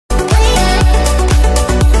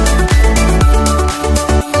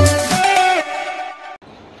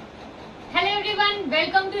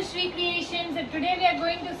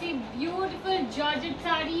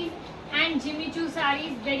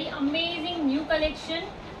sarees, very amazing new collection.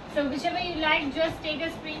 So whichever you like, just take a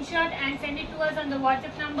screenshot and send it to us on the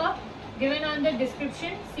WhatsApp number given on the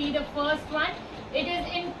description. See the first one. It is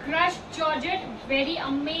in Crush Georgette, very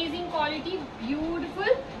amazing quality, beautiful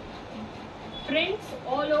prints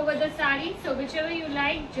all over the saree. So whichever you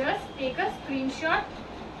like, just take a screenshot.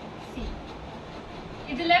 See,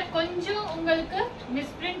 idhula konjam ungalku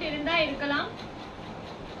misprint irundha irkalam.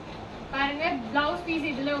 Parunga blouse piece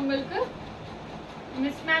idhula ungalku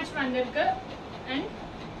mismatch vandirukku and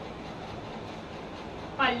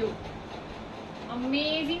pallu,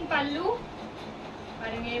 amazing pallu.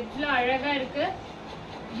 பாருங்க எவ்வளவு அழகா இருக்கு,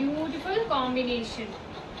 beautiful combination.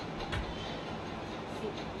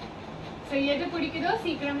 So எது பிடிக்குதோ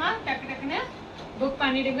சீக்கிரமா டக்கு டக்குன்னு book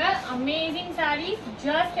பண்ணிடுங்க. Amazing saris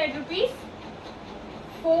just at rupees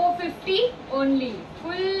 450 only.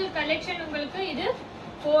 Full collection உங்களுக்கு இது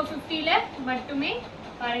 450 ல மட்டுமே.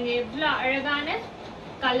 பாருங்க எவ்வளவு அழகான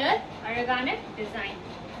கலர், அழகான design.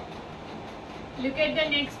 Look at the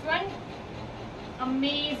next one.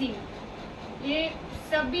 Amazing. ये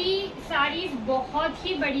सभी साड़ीज बहुत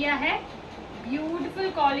ही बढ़िया है, ब्यूटीफुल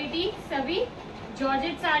क्वालिटी, सभी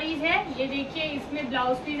जॉर्जेट साड़ीज है. ये देखिए इसमें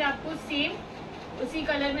ब्लाउज पीस आपको सेम उसी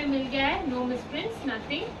कलर में मिल गया है. No मिसप्रिंट्स,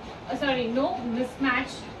 nothing, sorry no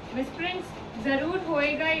mismatch. मिसप्रिंट्स जरूर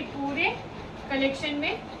होएगा ये पूरे कलेक्शन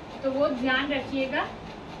में, तो वो ध्यान रखिएगा.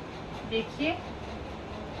 देखिए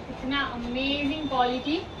कितना अमेजिंग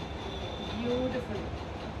क्वालिटी, ब्यूटीफुल,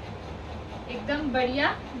 एकदम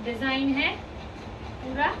बढ़िया डिजाइन है,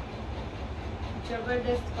 पूरा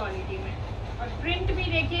जबरदस्त क्वालिटी में. और प्रिंट भी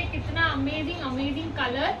देखिए कितना अमेजिंग, अमेजिंग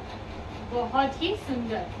कलर, बहुत ही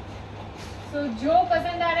सुंदर. सो जो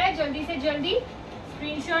पसंद आ रहा है जल्दी से जल्दी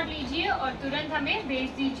स्क्रीनशॉट लीजिए और तुरंत हमें भेज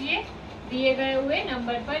दीजिए दिए गए हुए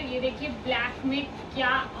नंबर पर. ये देखिए ब्लैक में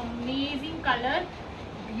क्या अमेजिंग कलर,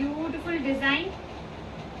 ब्यूटीफुल डिजाइन.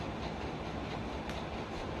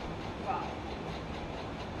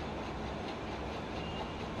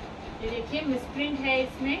 ये देखिए मिसप्रिंट है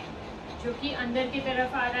इसमें, जो कि अंदर की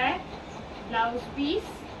तरफ आ रहा है. ब्लाउज पीस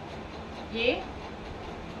ये,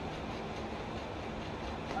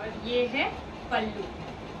 और ये है पल्लू.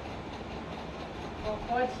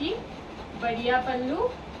 बहुत ही बढ़िया पल्लू,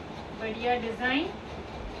 बढ़िया डिजाइन.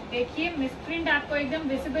 देखिए मिसप्रिंट आपको एकदम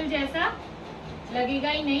विजिबल जैसा लगेगा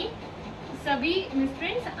ही नहीं, सभी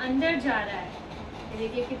मिसप्रिंट्स अंदर जा रहा है. ये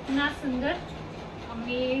देखिए कितना सुंदर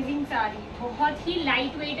अमेजिंग साड़ी, बहुत ही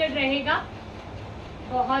लाइट वेटेड रहेगा,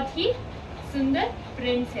 बहुत ही सुंदर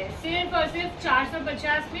प्रिंट्स है. सिर्फ और सिर्फ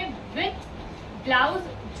 450 में with blouse.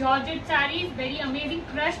 Georgette saris, very amazing.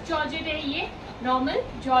 Crush georgette है ये, नॉर्मल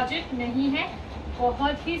जॉर्जेट नहीं है.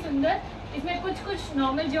 बहुत ही सुंदर. इसमें कुछ कुछ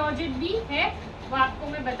नॉर्मल जॉर्जेट भी है, वो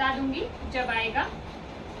आपको मैं बता दूंगी जब आएगा.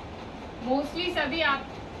 मोस्टली सभी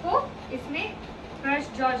आपको इसमें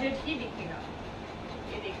क्रश जॉर्जेट ही दिखेगा.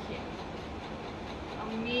 ये देखिए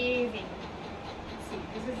amazing. See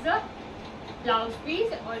this is the blouse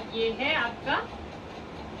piece और ये है आपका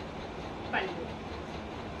पल्लू.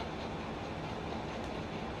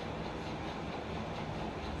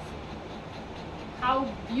 How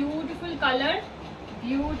beautiful colour,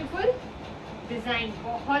 beautiful design,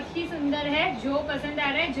 बहुत ही सुंदर है. जो पसंद आ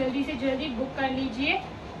रहा है जल्दी से जल्दी बुक कर लीजिए.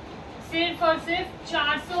 सिर्फ और सिर्फ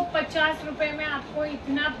 450 रुपए में आपको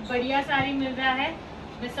इतना बढ़िया साड़ी मिल रहा है.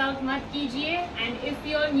 मिस आउट मत कीजिए. And if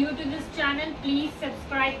you are new to this channel, please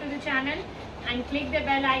subscribe to the channel and click the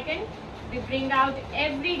bell icon. We bring out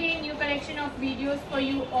every day new collection of videos for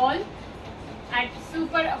you all at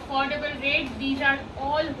super affordable rates. These are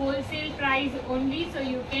all wholesale price only, so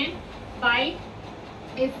you can buy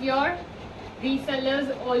if you're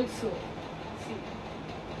resellers also.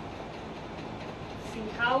 See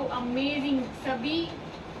how amazing. सभी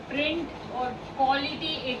print और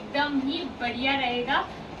quality एकदम ही बढ़िया रहेगा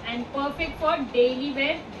and perfect for daily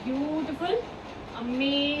wear. Beautiful,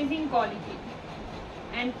 amazing quality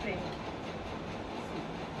and print.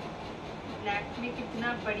 Black में कितना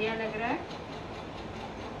बढ़िया लग रहा है.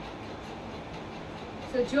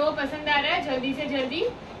 So, जो पसंद आ रहा है जल्दी से जल्दी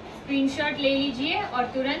स्क्रीनशॉट ले लीजिए और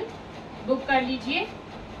तुरंत बुक कर लीजिए.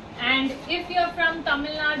 And if you are from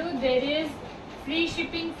Tamil Nadu, there is free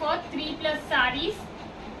shipping for 3+ sarees.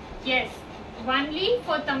 Yes, only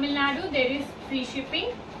for Tamil Nadu there is free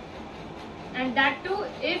shipping, and that too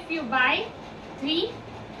if you buy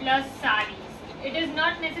 3+ sarees. It is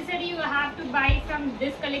not necessary you have to buy from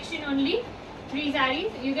this collection only 3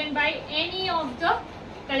 sarees. You can buy any of the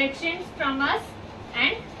collections from us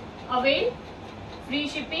and avail free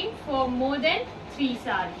shipping for more than 3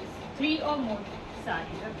 sarees, 3 or more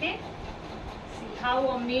sarees. Okay, see how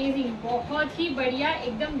amazing. बहुत ही बढ़िया,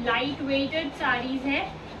 एकदम light weighted sarees है,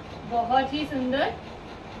 बहुत ही सुंदर।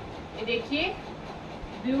 ये देखिए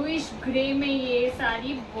bluish grey में ये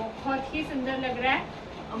साड़ी बहुत ही सुंदर लग रहा है।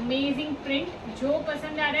 अमेजिंग प्रिंट, जो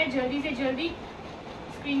पसंद आ रहा है जल्दी से जल्दी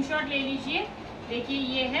स्क्रीनशॉट ले लीजिए। देखिए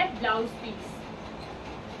ये है ब्लाउज पीस।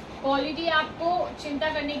 क्वालिटी आपको चिंता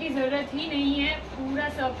करने की जरूरत ही नहीं है, पूरा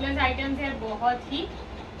सरप्लस आइटम्स है, बहुत ही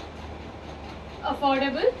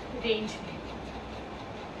अफोर्डेबल रेंज में।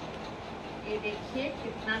 ये देखिए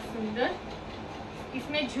कितना सुंदर,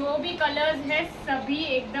 इसमें जो भी कलर्स है सभी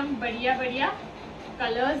एकदम बढ़िया बढ़िया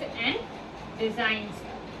कलर्स एंड डिजाइन्स।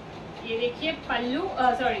 ये देखिए पल्लू,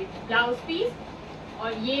 सॉरी ब्लाउज पीस,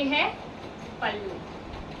 और ये है पल्लू।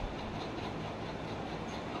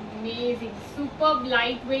 Amazing, super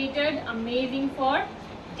light weighted, amazing for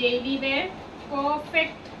daily wear,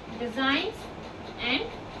 perfect designs and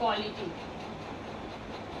quality.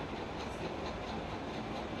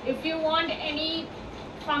 If you want any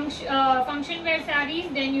function wear sarees,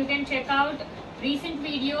 then you can check out recent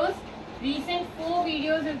videos. Recent 4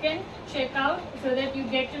 videos you can check out so that you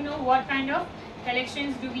get to know what kind of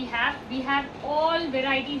collections do we have. We have all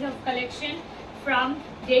varieties of collection from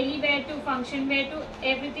daily wear to function wear to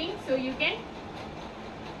everything. So you can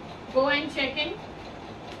go and check in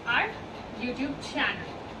our YouTube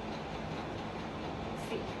channel.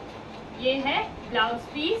 See, ये है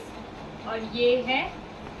blouse piece और ये है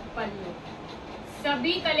पल्लू।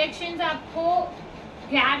 सभी collections आपको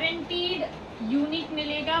guaranteed unique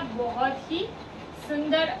मिलेगा, बहुत ही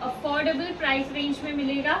सुंदर अफोर्डेबल प्राइस रेंज में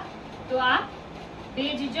मिलेगा। तो आप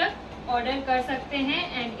बेझिझक ऑर्डर कर सकते हैं।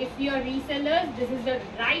 And if you are resellers, this is the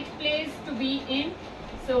right place to be in,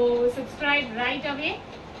 so subscribe right away.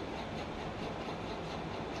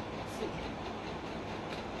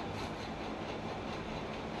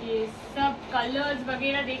 ये सब कलर्स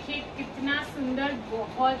वगैरह देखिए कितना सुंदर,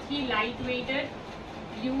 बहुत ही लाइट वेटेड,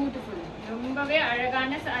 ब्यूटिफुल। ரொம்பவே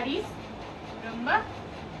அழகான சாரீஸ், ரொம்ப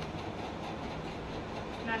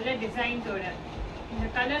நல்ல டிசைன்ஸோட। இந்த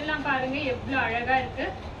கலர்லாம் பாருங்க எவ்வளவு அழகா இருக்கு,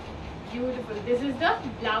 beautiful. This is the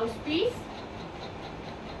blouse peace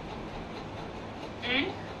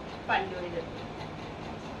and பல்லு। இது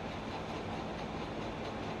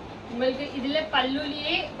உங்களுக்கு இதுல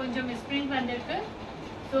பல்லுலயே கொஞ்சம் மிஸ்பிரிண்ட் வந்திருக்கு।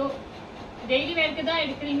 ஸோ டெய்லி வேர்க்கு தான்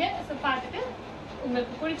எடுக்கிறீங்க, ஸோ பார்த்துட்டு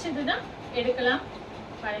உங்களுக்கு பிடிச்சது தான் எடுக்கலாம்।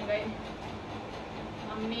 பாருங்க,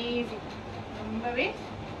 அமேசிங், ரொம்பவே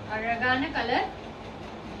அழகான colour,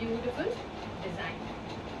 beautiful design.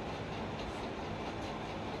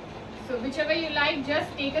 So whichever you like, just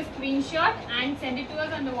take a screenshot and send it to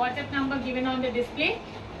us on the WhatsApp number given on the display.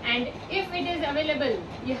 And if it is available,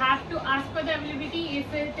 you have to ask for the availability.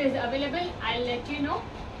 If it is available, I'll let you know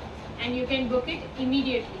and you can book it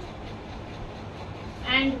immediately.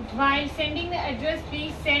 And while sending the address,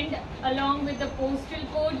 please send along with the postal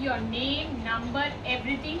code your name, number,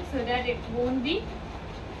 everything, so that it won't be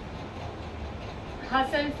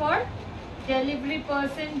hustle for delivery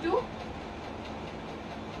person to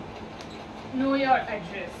know your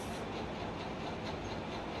address.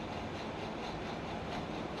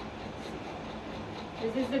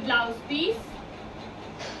 This is the blouse piece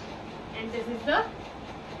and this is the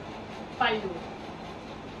pallu.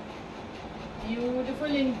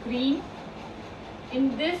 Beautiful in green. In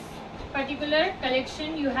this particular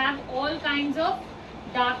collection you have all kinds of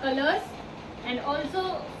dark colors and also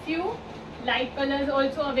few light colors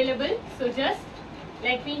also available, so just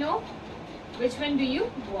let me know which one do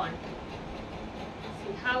you want.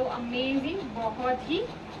 See how amazing, बहुत ही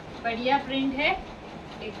बढ़िया print है,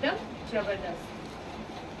 एकदम जबरदस्त।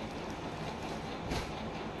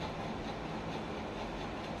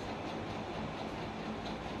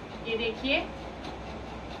 ये देखिए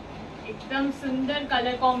एकदम सुंदर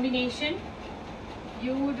colour combination,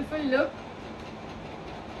 beautiful look.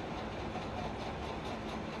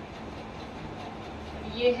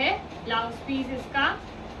 ये है ब्लाउज पीस, इसका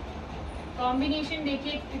कॉम्बिनेशन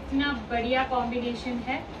देखिए कितना बढ़िया कॉम्बिनेशन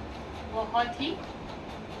है, बहुत ही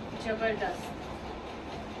जबरदस्त।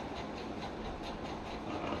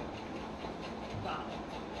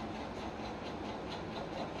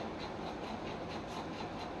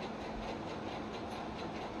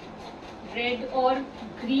 रेड और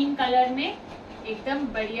ग्रीन कलर में एकदम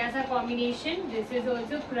बढ़िया सा combination. This is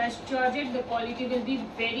also crush georgette, the quality will be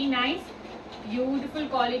very nice, beautiful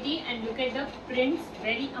quality and look at the prints,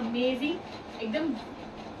 very amazing, एकदम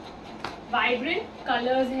वाइब्रेंट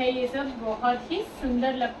कलर्स है, ये सब बहुत ही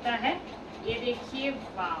सुंदर लगता है। ये देखिए,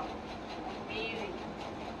 वाव, अमेजिंग।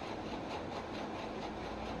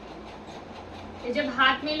 ये जब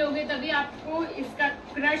हाथ में लोगे तभी आपको इसका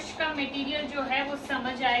क्रश का मटेरियल जो है वो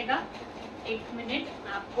समझ आएगा। एक मिनट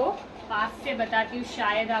आपको पास से बताती हूँ,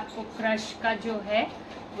 शायद आपको क्रश का जो है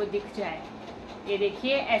वो दिख जाए। ये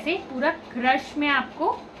देखिए ऐसे पूरा क्रश में आपको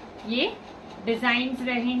ये डिजाइन्स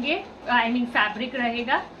रहेंगे, आई मीन फैब्रिक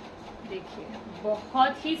रहेगा। देखिए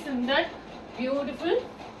बहुत ही सुंदर ब्यूटीफुल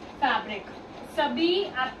फैब्रिक, सभी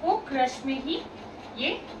आपको क्रश में ही ये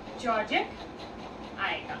जॉर्जेट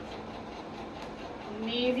आएगा।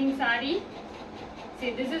 Amazing sari.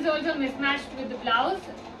 See, this is also mismatched with the blouse.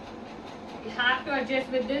 You have to adjust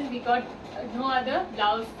with this. We got no other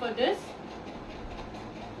blouse for this.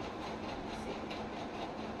 See.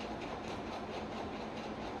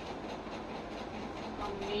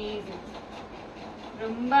 Amazing.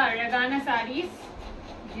 ரொம்ப அழகான sarees,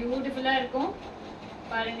 பியூட்டிஃபுல்லா இருக்கும்.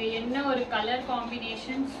 பாருங்க என்ன ஒரு கலர்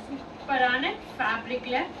காம்பினேஷன், சூப்பரான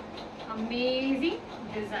ஃபேப்ரிக்ல அமேசிங்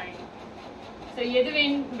டிசைன். ஸோ எது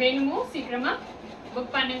வேணுமோ சீக்கிரமா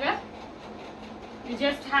புக் பண்ணுங்க. You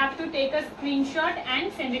just have to take a screenshot and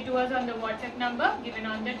send it to us on the WhatsApp number given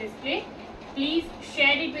on the display. Please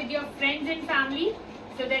share it with your friends and family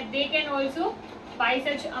so that they can also buy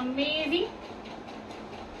such amazing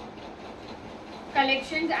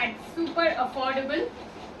collections at super affordable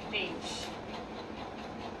range.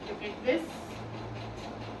 Look at this.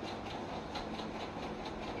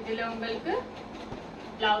 இதுல உங்களுக்கு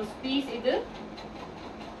blouse piece இது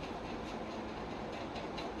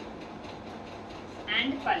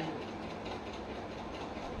and pallu.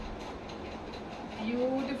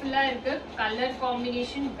 Beautiful-ஆ இருக்கு, colour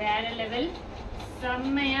combination வேற level,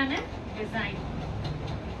 செம்மையான design,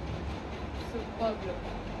 super look.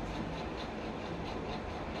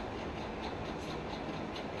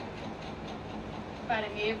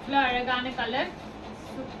 பாருங்க எவ்வளவு அழகான colour,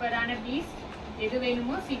 சூப்பரான பீஸ். எது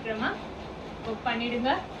வேணுமோ சீக்கிரமா புக்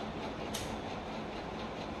பண்ணிடுங்க.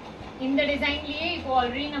 இந்த டிசைன்லயே இப்போ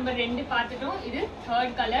ஆல்ரெடி நம்ம ரெண்டு பார்த்துட்டோம். இது third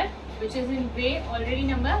colour which is in grey. Already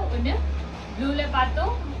நம்ம ஒன்னு ப்ளூல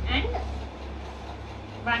பார்த்தோம் and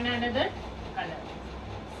one another color.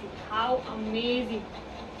 See how amazing,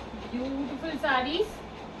 beautiful sarees,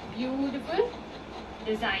 beautiful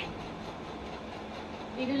design.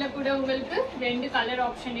 இதுல கூட உங்களுக்கு ரெண்டு கலர்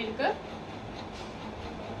ஆப்ஷன் இருக்கு.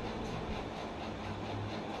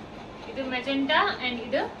 இது மெஜெண்டா and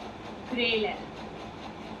இது கிரேல.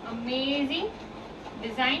 Amazing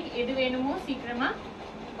design. எது வேணுமோ சீக்கிரமா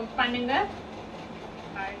புக் பண்ணுங்க.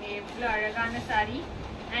 பாருங்க எவ்வளவு அழகான சாரி.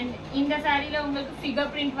 அண்ட் இந்த சாரில உங்களுக்கு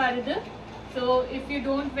ஃபிகர் பிரிண்ட் வருது. So if you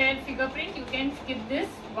don't where figure print you can skip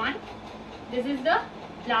this one. This is the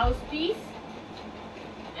blouse peace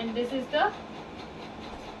and this is the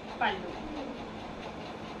பல்லு.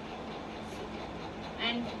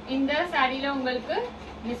 அண்ட் இந்த சாரில உங்களுக்கு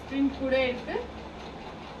மிஸ்பிரிண்ட் கூட இருக்கு.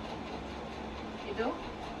 இதோ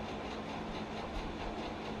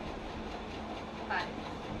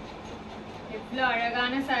எவ்வளவு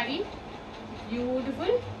அழகான சாரி,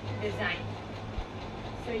 பியூட்டிஃபுல் டிசைன்.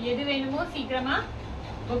 ஸோ எது வேணுமோ சீக்கிரமா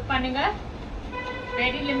புக் பண்ணுங்க.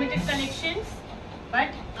 Very limited collections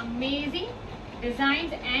but amazing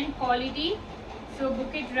designs and quality. So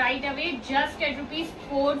book it right away. Just at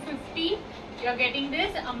 ₹450 you are getting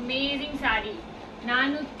this amazing saree.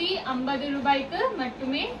 450 ரூபாய்க்கு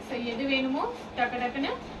மட்டுமே. ஸோ எது வேணுமோ டக்கு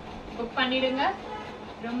டக்குன்னு புக் பண்ணிடுங்க.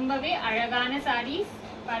 ரொம்பவே அழகான சாரீஸ்.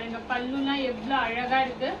 பாருங்க பல்லுலாம் எவ்வளவு அழகா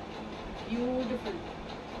இருக்கு, பியூட்டிஃபுல்.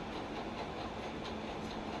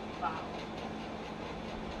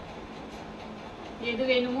 எது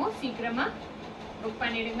வேணுமோ சீக்கிரமா बुक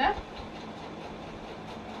பண்ணிடுங்க.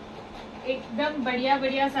 एकदम बढ़िया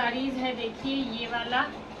बढ़िया साड़ीज है. देखिए ये वाला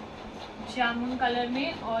जामुन कलर में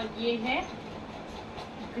और ये है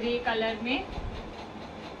ग्रे कलर में.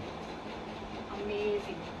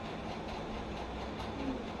 अमेजिंग.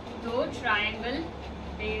 दो ट्रायंगल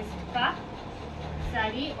बेस्ड का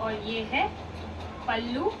साड़ी और ये है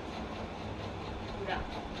पल्लू पूरा.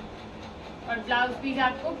 और ब्लाउज पीस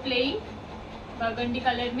आपको प्लेन बर्गंडी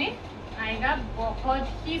कलर में आएगा. बहुत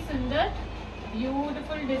ही सुंदर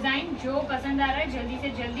ब्यूटीफुल डिजाइन. जो पसंद आ रहा है जल्दी से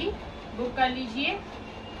जल्दी बुक कर लीजिए.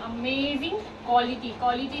 अमेजिंग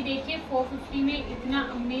क्वालिटी देखिए 450 में इतना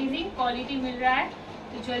अमेजिंग क्वालिटी मिल रहा है.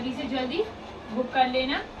 तो जल्दी से जल्दी बुक कर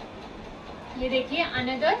लेना. ये देखिए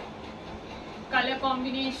another colour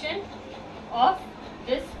combination of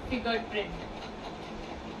this figured print.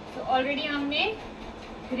 तो ऑलरेडी हमने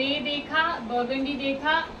ग्रे देखा, बर्गंडी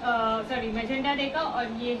देखा, सॉरी मैजेंडा देखा और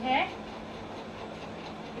ये है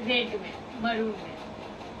रेड में, मरून में.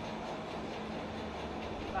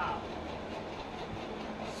 वाव,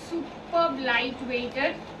 super light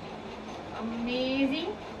weighted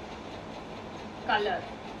amazing colour.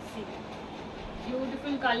 सी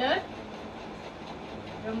ब्यूटीफुल कलर.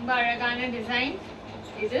 ரொம்ப அழகான டிசைன்.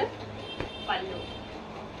 இது பல்லு.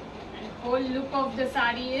 And whole look of the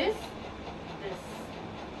saree is this.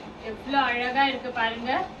 எவ்வளவு அழகா இருக்கு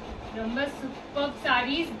பாருங்க. ரொம்ப superb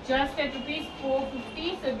sarees, just at ₹450.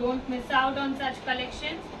 So don't miss out on such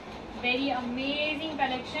collections. Very amazing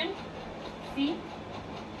collection. See,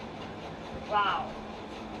 wow.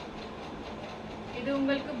 இது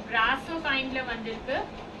உங்களுக்கு brasso kind ல வந்திருக்கு.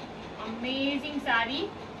 Amazing saree.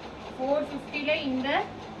 450 ல இந்த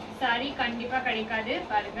saree கண்டிப்பா கிடைக்காது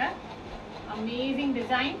பாருங்க. Amazing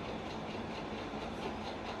design.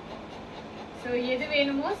 So எது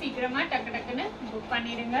வேணுமோ சீக்கிரமா டக்கு டக்குன்னு புக்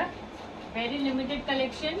பண்ணிடுங்க. Very limited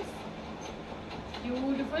collections,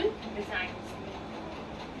 beautiful designs.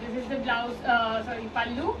 This is the blouse,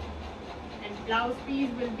 pallu, and blouse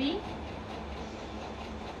piece will be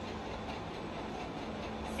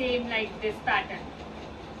same like this pattern.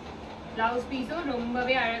 Blouse piece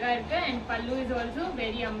ரொம்பவே அழகா இருக்கு and pallu is also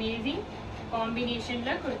very amazing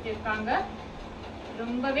combinationல கொடுத்திருக்காங்க.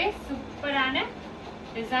 ரொம்பவே சூப்பரான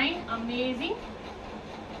design, amazing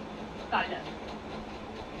color.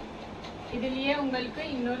 இதுலயே உங்களுக்கு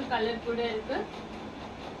இன்னொரு கலர் கூட இருக்கு,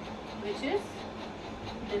 which is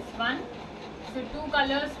this one. So 2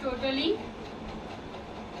 colors totally.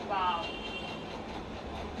 Wow,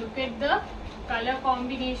 look at the color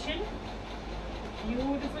combination,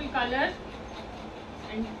 beautiful color.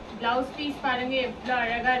 And blouse piece பாருங்க எவ்வளவு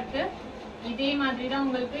அழகா இருக்கு. இதே மாதிரி தான்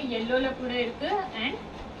உங்களுக்கு yellowல கூட இருக்கு and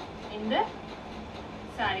இந்த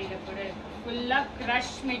சாரில கூட இருக்கு. ஃபுல்லா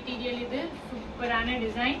crush material. இது சூப்பரான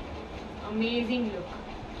டிசைன், amazing look.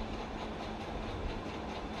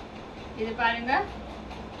 இது பாருங்க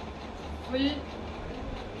full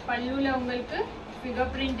பல்லுல உங்களுக்கு figure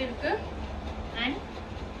print இருக்கு and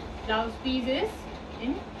blouse piece is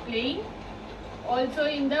in plain. Also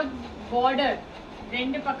in the border,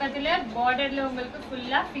 ரெண்டு பக்கத்துல borderல உங்களுக்கு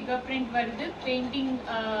ஃபுல்லா figure print வருது. பெயிண்டிங்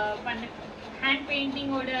hand painting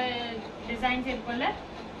ஓட டிசைன்ஸ் இருக்கும்ல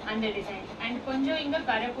அந்த டிசைன். and கொஞ்சம் இங்க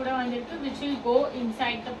கரை கூட வந்திருக்கு, which will go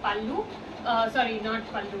inside the pallu, sorry not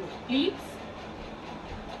pallu, pleats.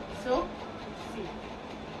 So see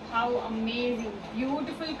how amazing,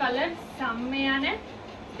 beautiful color, செம்மையான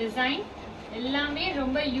டிசைன், எல்லாமே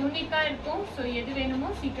ரொம்ப யூனிக்கா இருக்கும். ஸோ எது வேணுமோ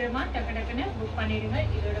சீக்கிரமா டக்கு டக்குன்னு புக் பண்ணிடுங்க.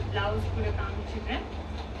 இதோட பிளவுஸ் கூட காமிச்சிடுறேன்.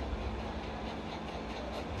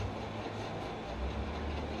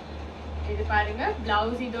 இது பாருங்க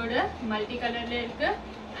பிளவுஸ் இதோட மல்டி கலர்ல இருக்கு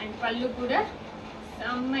and பல்லு கூட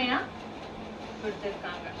செம்மையா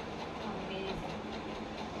கொடுத்திருக்காங்க. Amazing.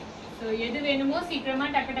 So எது வேணுமோ சீக்கிரமா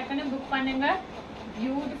டக்கு டக்குன்னு புக் பண்ணுங்க.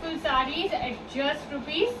 Beautiful sarees at just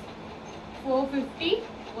 ₹450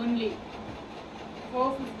 only.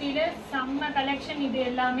 450 ல செம்ம கலெக்ஷன். இது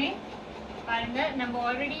எல்லாமே பாருங்க, நம்ம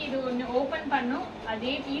ஆல்ரெடி இது ஒன்னு ஓபன் பண்ணோம்.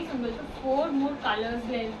 அதே பீஸ் உங்களுக்கு 4 more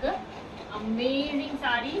கலர்ஸ்ல இருக்கு. Amazing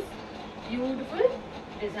sarees, beautiful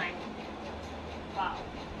design. Wow,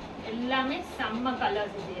 எல்லாமே செம்ம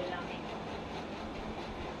கலர்ஸ் இது எல்லாமே.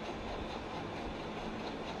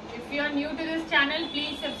 If you are new to this channel,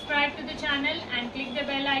 please subscribe to the channel and click the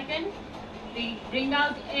bell icon. We bring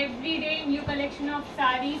out every day new collection of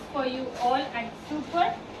sarees for you all at super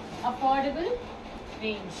affordable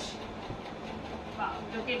range. Wow,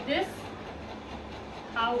 look at this,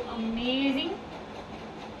 how amazing.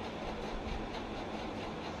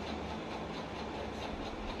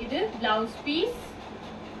 இது blouse piece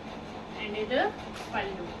and இது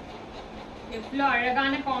pallu. எவ்வளவு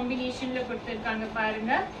அழகான காம்பினேஷன்ல கொடுத்திருக்காங்க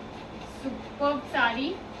பாருங்க. Superb saree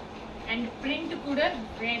and print கூட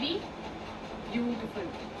very beautiful.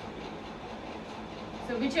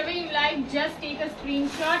 So whichever you like, just take a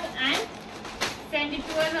screenshot and send it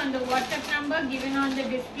to us on the WhatsApp number given on the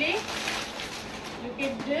display. Look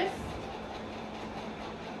at this,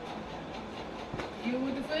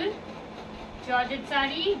 beautiful Georgette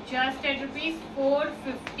saree, just at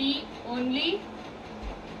 ₹450 only.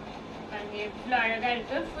 எவ்வளவு அழகா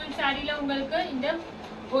இருக்கு. Full சாரில உங்களுக்கு இந்த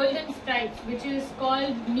golden stripes, which is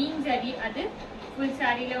called neem saree, அது full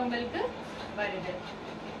சாரில உங்களுக்கு வருது.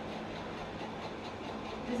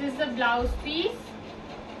 This is the blouse piece.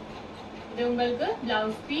 இது உங்களுக்கு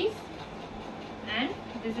blouse piece and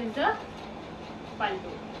this is the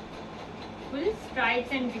pallu. Full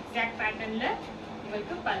stripes and zigzag pattern ல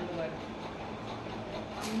உங்களுக்கு pallu வரும்.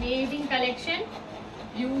 Amazing collection,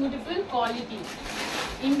 beautiful quality.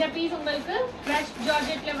 இந்த பீஸ் உங்களுக்கு Crush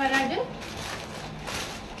Georgette ல வராது.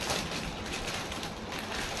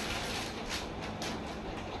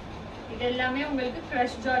 இது எல்லாமே உங்களுக்கு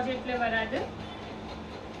Crush Georgette ல வராது.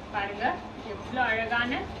 பாருங்க எவ்வளவு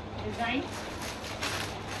அழகான design.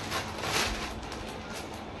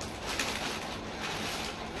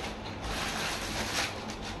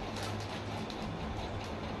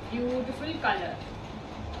 Beautiful color.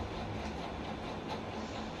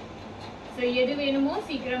 So So எது வேணுமோ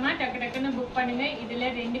சீக்கிரமா டக்கு டக்குன்னு புக் பண்ணுங்க. இதுல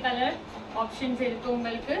ரெண்டு கலர் ஆப்ஷன்ஸ் இருக்கு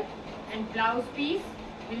உங்களுக்கு. And blouse piece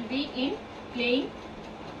will be in plain.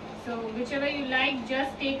 So whichever you like,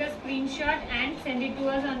 just take a screenshot and send it to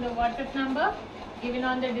us on the WhatsApp number given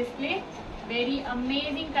on the display. Very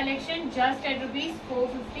amazing collection, just at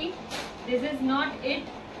 ₹450. This is not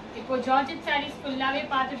it. Ipo Georgette Sarees fullave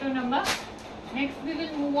paathuto number. Next we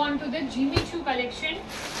will move on to the Jimmy Choo collection,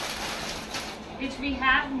 which we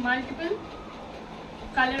have multiple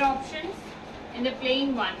color options in the plain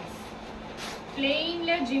ones. Plain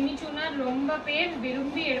la Jimmy Choo na romba per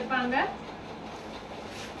virumbi edupanga.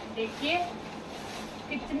 देखिए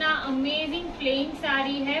कितना amazing plane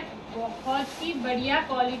sari है, बहुत ही बढ़िया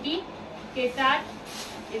quality के साथ.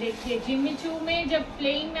 ये देखिए Jimmy Choo में जब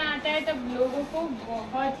प्लेन में आता है तब लोगों को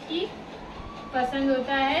बहुत ही पसंद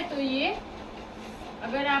होता है. तो ये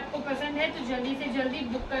अगर आपको पसंद है तो जल्दी से जल्दी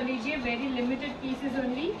बुक कर लीजिए. Very limited pieces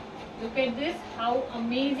only. Look at this, how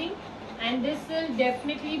amazing. And this will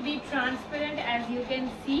definitely be transparent, as you can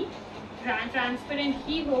see. Transparent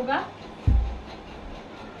ही होगा.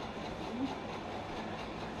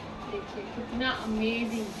 देखिए कितना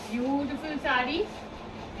amazing, beautiful sari,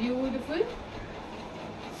 beautiful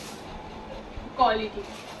quality.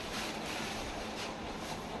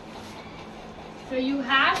 So you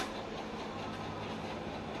have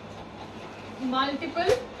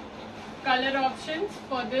multiple color options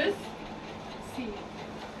for this. See,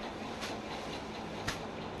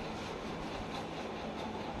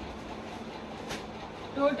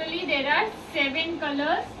 totally there are 7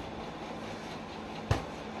 colors.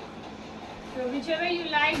 So whichever you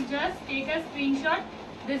like, just take a screenshot.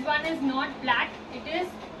 This one is not black, it is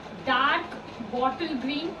dark bottle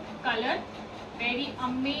green color. Very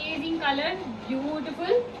amazing color,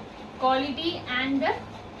 beautiful quality and the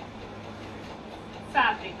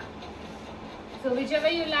fabric. So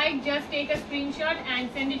whichever you like, just take a screenshot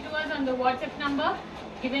and send it to us on the WhatsApp number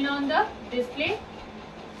given on the display.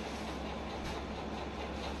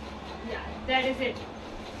 Yeah, that is it.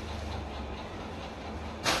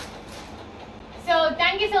 So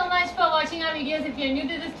thank you so much for watching our videos. If you are new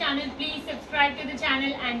to this channel, please subscribe to the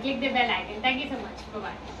channel and click the bell icon. Thank you so much. Bye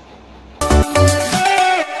bye.